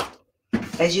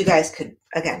 As you guys could,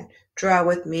 again, draw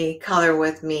with me, color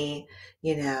with me,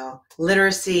 you know,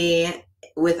 literacy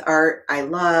with art, I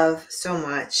love so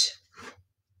much.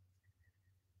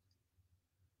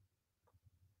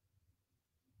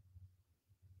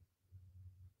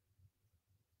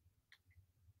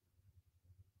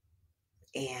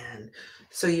 And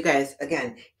so you guys,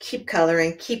 again, keep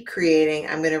coloring, keep creating.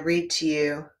 I'm going to read to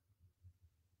you.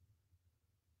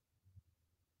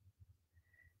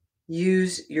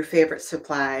 Use your favorite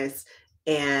supplies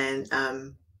and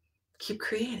keep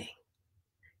creating,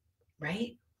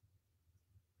 right?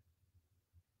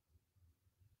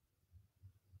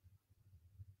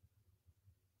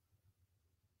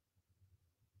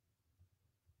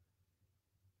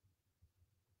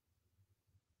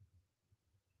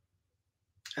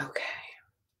 Okay.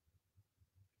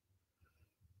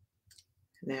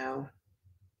 Now,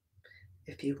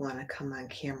 if you want to come on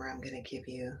camera, I'm going to give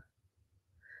you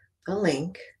the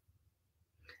link.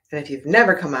 And if you've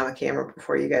never come on camera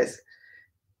before, you guys,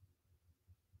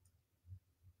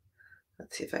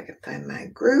 let's see if I can find my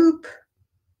group.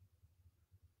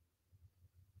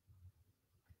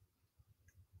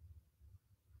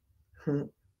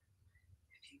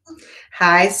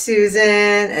 Hi, Susan,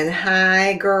 and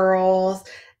hi, girls.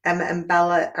 Emma and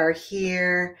Bella are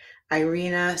here.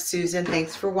 Irina, Susan,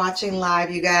 thanks for watching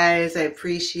live, you guys. I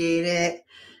appreciate it.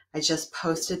 I just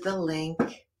posted the link.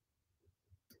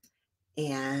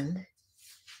 And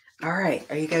all right,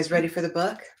 are you guys ready for the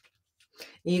book?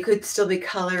 You could still be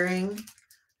coloring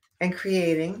and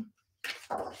creating.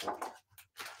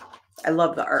 I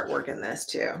love the artwork in this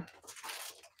too.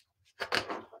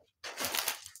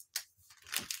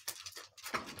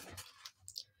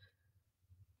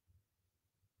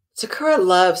 Sakura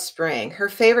loves spring, her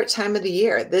favorite time of the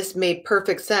year. This made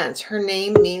perfect sense. Her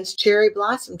name means cherry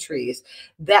blossom trees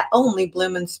that only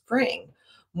bloom in spring.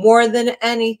 More than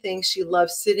anything, she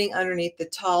loves sitting underneath the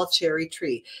tall cherry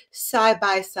tree, side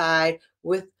by side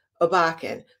with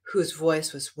Obakin, whose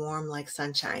voice was warm like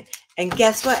sunshine. And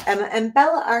guess what? Emma and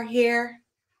Bella are here.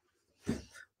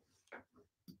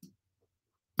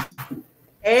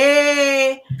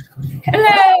 Hey.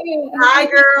 Hello. Hi,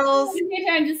 girls.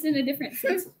 I'm just in a different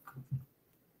space.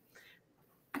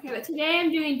 Okay, but today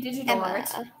I'm doing digital art.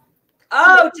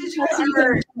 Oh, digital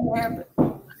Something art.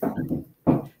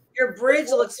 there, Your bridge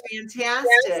looks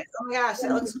fantastic. Oh my gosh,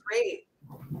 that looks great.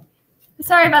 but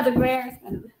sorry about the glare.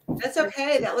 That's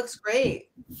okay. That looks great.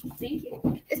 Thank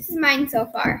you. This is mine so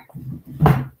far.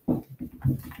 I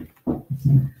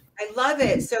love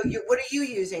it. So what are you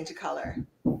using to color?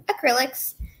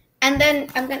 Acrylics. And then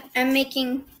I'm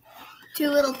making two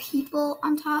little people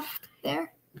on top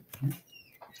there.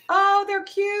 Oh, they're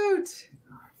cute.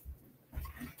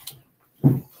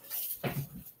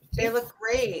 They look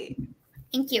great.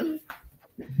 Thank you.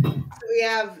 So we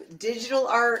have digital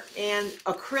art and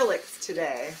acrylics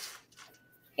today.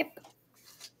 Yep.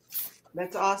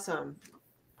 That's awesome.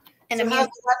 And so I'm how's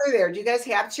the weather there? Do you guys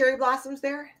have cherry blossoms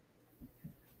there?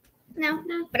 No,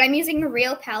 but I'm using a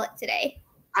real palette today.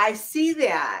 I see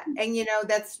that. And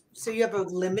so you have a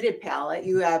limited palette.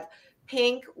 You have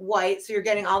pink, white. So you're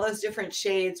getting all those different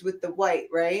shades with the white,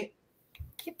 right?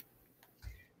 Yep.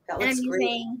 That And looks I'm great.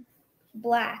 using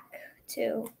black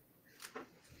too.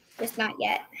 Just not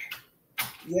yet.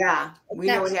 Yeah. We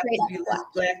know what happens if you black. use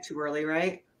black too early,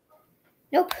 right?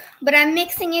 Nope. But I'm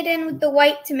mixing it in with the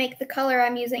white to make the color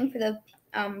I'm using for the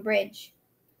bridge.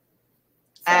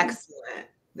 So Excellent.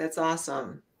 That's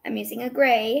awesome. I'm using a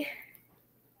gray.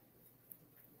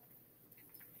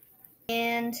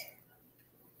 And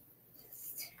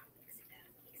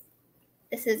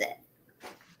this is it.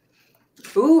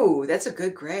 Ooh, that's a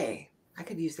good gray. I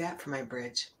could use that for my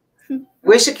bridge.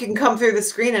 Wish it can come through the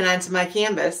screen and onto my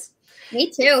canvas. Me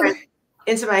too.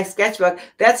 Into my sketchbook.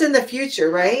 That's in the future,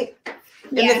 right?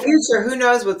 In the future, who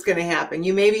knows what's going to happen?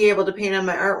 You may be able to paint on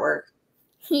my artwork.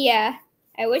 Yeah.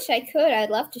 I wish I could. I'd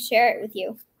love to share it with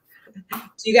you. Do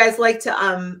you guys like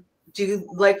to do you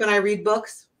like when I read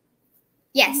books?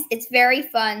 Yes, it's very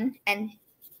fun and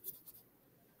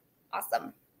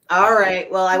awesome. All right.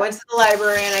 Well, I went to the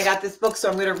library and I got this book, so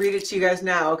I'm going to read it to you guys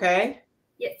now, okay?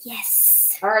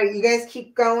 Yes. All right. You guys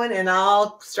keep going and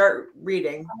I'll start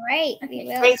reading. All right. We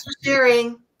will. Thanks for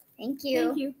sharing. Thank you.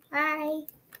 Thank you. Bye.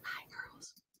 Bye,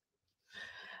 girls.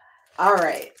 All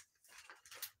right.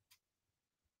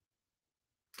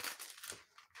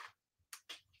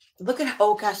 Look at,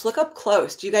 oh gosh, look up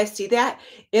close. Do you guys see that?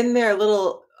 In their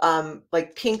little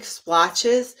like pink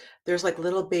splotches, there's like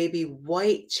little baby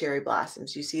white cherry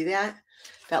blossoms. You see that?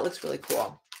 That looks really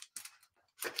cool.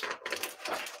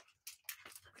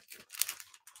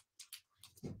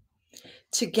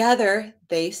 Together,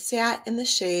 they sat in the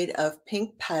shade of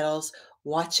pink petals,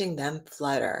 watching them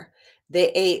flutter. They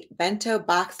ate bento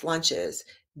box lunches.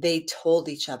 They told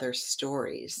each other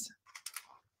stories.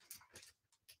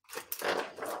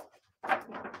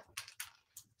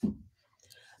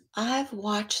 I've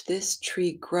watched this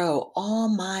tree grow all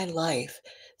my life,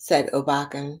 said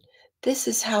Obakan. This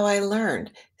is how I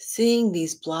learned. Seeing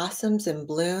these blossoms in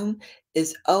bloom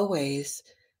is always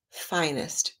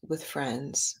finest with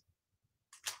friends.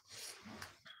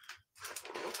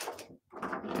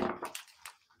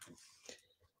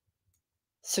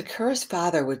 Sakura's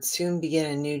father would soon begin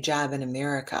a new job in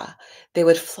America. They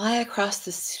would fly across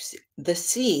the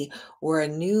sea where a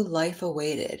new life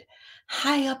awaited.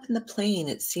 High up in the plane,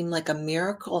 it seemed like a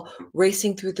miracle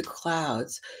racing through the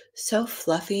clouds, so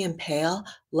fluffy and pale,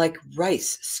 like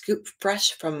rice scooped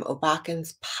fresh from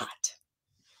Obakan's pot.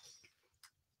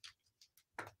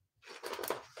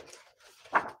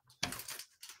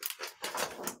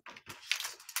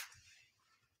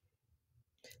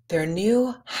 Their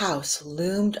new house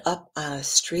loomed up on a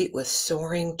street with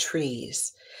soaring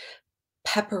trees,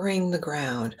 peppering the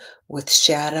ground with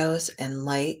shadows and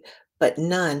light, but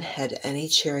none had any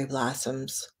cherry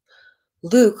blossoms.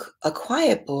 Luke, a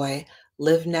quiet boy,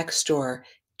 lived next door,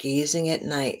 gazing at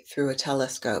night through a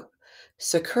telescope.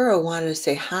 Sakura wanted to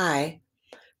say hi,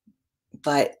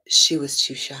 but she was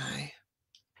too shy.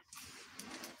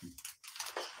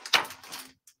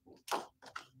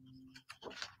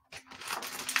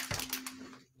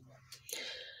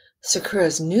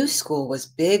 Sakura's new school was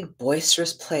big,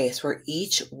 boisterous place where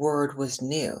each word was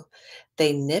new.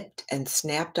 They nipped and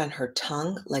snapped on her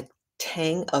tongue like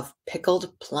tang of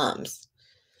pickled plums.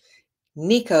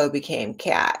 Nico became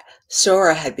cat.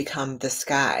 Sora had become the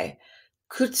sky.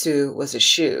 Kutsu was a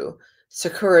shoe.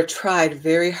 Sakura tried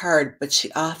very hard, but she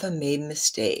often made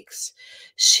mistakes.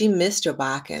 She missed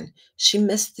Obakan. She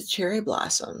missed the cherry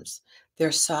blossoms,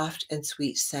 their soft and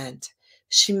sweet scent.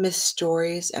 She missed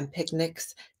stories and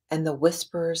picnics and the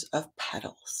whispers of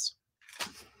petals.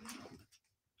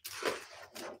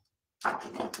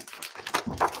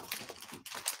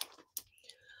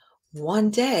 One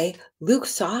day, Luke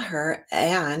saw her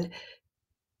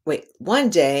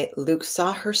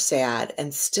sad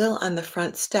and still on the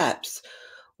front steps,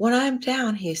 When I'm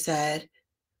down, he said,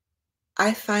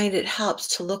 I find it helps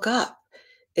to look up.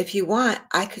 If you want,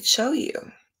 I could show you.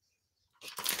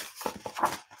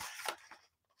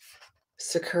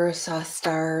 Sakura saw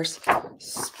stars,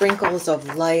 sprinkles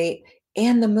of light,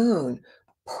 and the moon,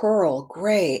 pearl,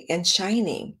 gray, and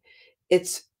shining.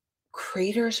 Its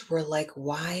craters were like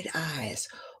wide eyes,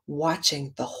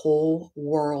 watching the whole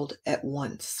world at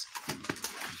once.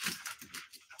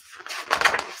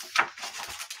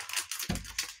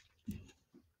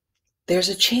 There's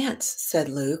a chance, said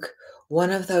Luke.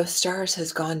 One of those stars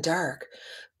has gone dark,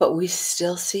 but we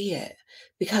still see it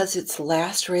because its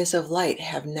last rays of light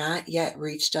have not yet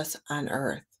reached us on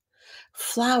Earth.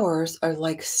 Flowers are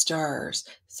like stars,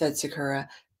 said Sakura.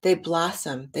 They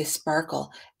blossom, they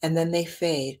sparkle, and then they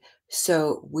fade.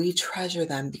 So we treasure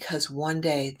them because one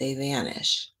day they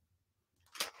vanish.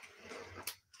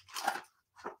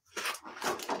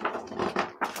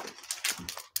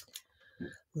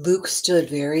 Luke stood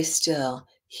very still.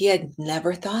 He had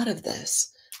never thought of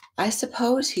this. I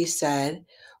suppose, he said,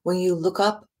 when you look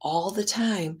up all the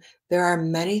time, there are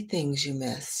many things you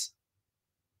miss.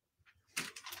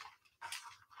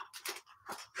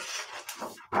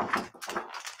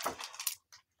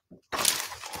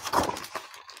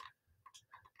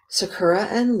 Sakura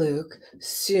and Luke,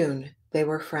 soon they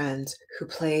were friends who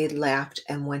played, laughed,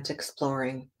 and went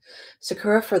exploring.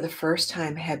 Sakura for the first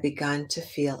time had begun to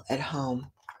feel at home.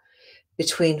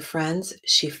 Between friends,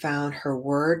 she found her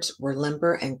words were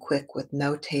limber and quick with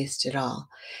no taste at all.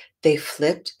 They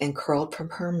flipped and curled from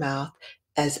her mouth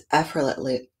as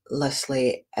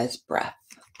effortlessly as breath.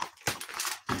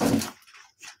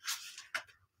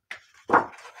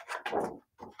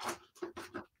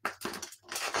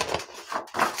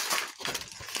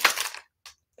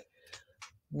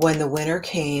 When the winter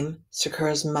came,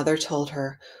 Sakura's mother told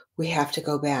her, "We have to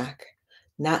go back.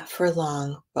 Not for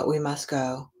long, but we must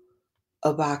go.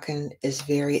 Obakan is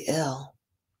very ill."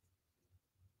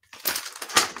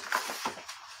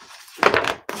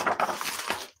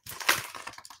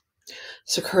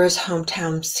 Sakura's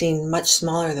hometown seemed much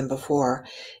smaller than before.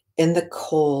 In the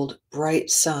cold, bright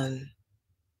sun,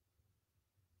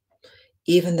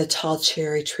 even the tall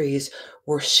cherry trees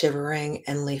were shivering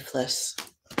and leafless.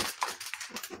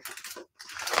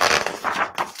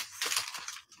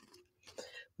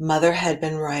 Mother had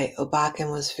been right.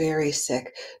 Obakan was very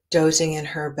sick, dozing in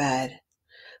her bed.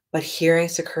 But hearing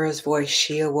Sakura's voice,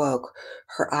 she awoke,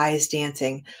 her eyes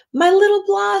dancing. "My little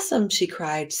blossom," she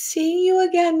cried. "Seeing you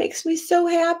again makes me so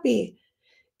happy.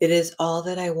 It is all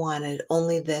that I wanted,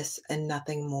 only this and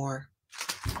nothing more."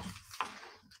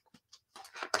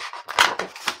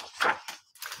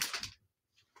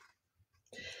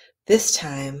 This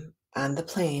time, on the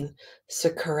plain,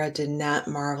 Sakura did not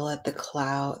marvel at the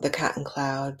cotton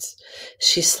clouds.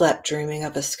 She slept dreaming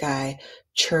of a sky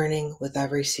churning with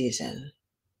every season.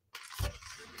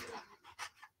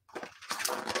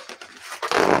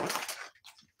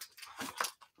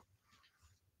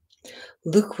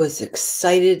 Luke was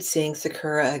excited seeing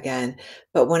Sakura again,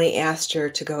 but when he asked her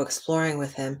to go exploring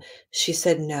with him, she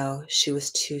said no, she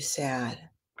was too sad.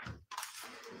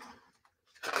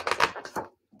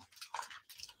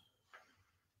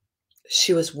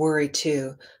 She was worried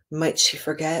too. Might she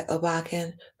forget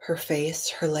Obakan, her face,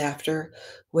 her laughter?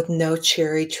 With no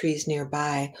cherry trees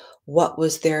nearby, what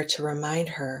was there to remind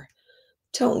her?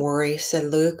 "Don't worry,"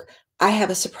 said Luke. "I have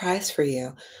a surprise for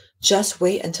you. Just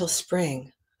wait until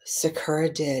spring." Sakura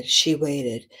did. She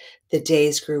waited. The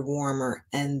days grew warmer,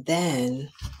 and then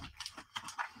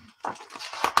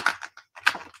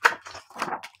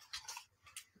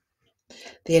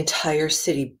the entire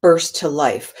city burst to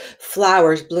life,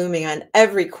 flowers blooming on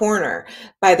every corner.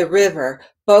 By the river,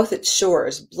 both its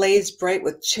shores blazed bright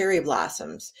with cherry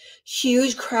blossoms.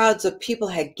 Huge crowds of people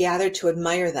had gathered to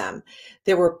admire them.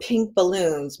 There were pink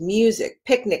balloons, music,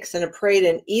 picnics, and a parade,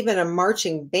 and even a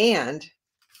marching band.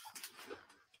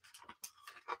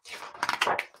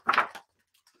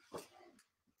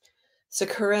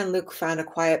 Sakura and Luke found a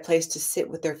quiet place to sit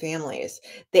with their families.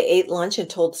 They ate lunch and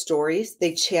told stories.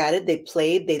 They chatted, they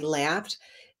played, they laughed.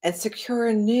 And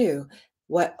Sakura knew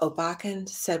what Obakan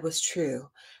said was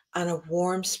true. On a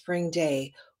warm spring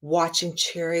day, watching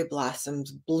cherry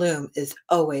blossoms bloom is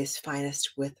always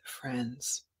finest with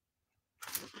friends.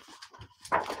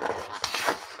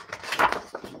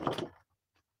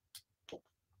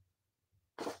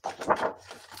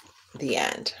 The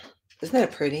end. Isn't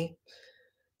that pretty?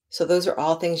 So those are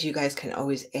all things you guys can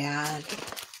always add.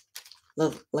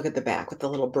 Look at the back with the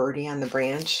little birdie on the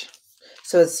branch.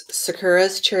 So it's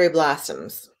Sakura's cherry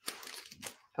blossoms.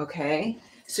 Okay.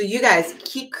 So you guys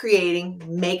keep creating,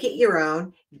 make it your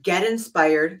own, get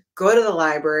inspired, go to the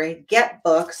library, get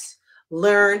books,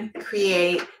 learn,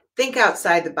 create, think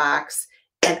outside the box,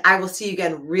 and I will see you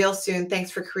again real soon.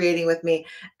 Thanks for creating with me.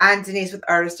 I'm Denyse with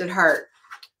Artist at Heart.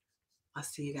 I'll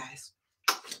see you guys.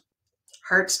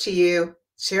 Hearts to you,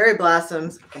 cherry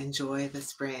blossoms. Enjoy the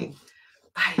spring.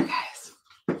 Bye, you guys.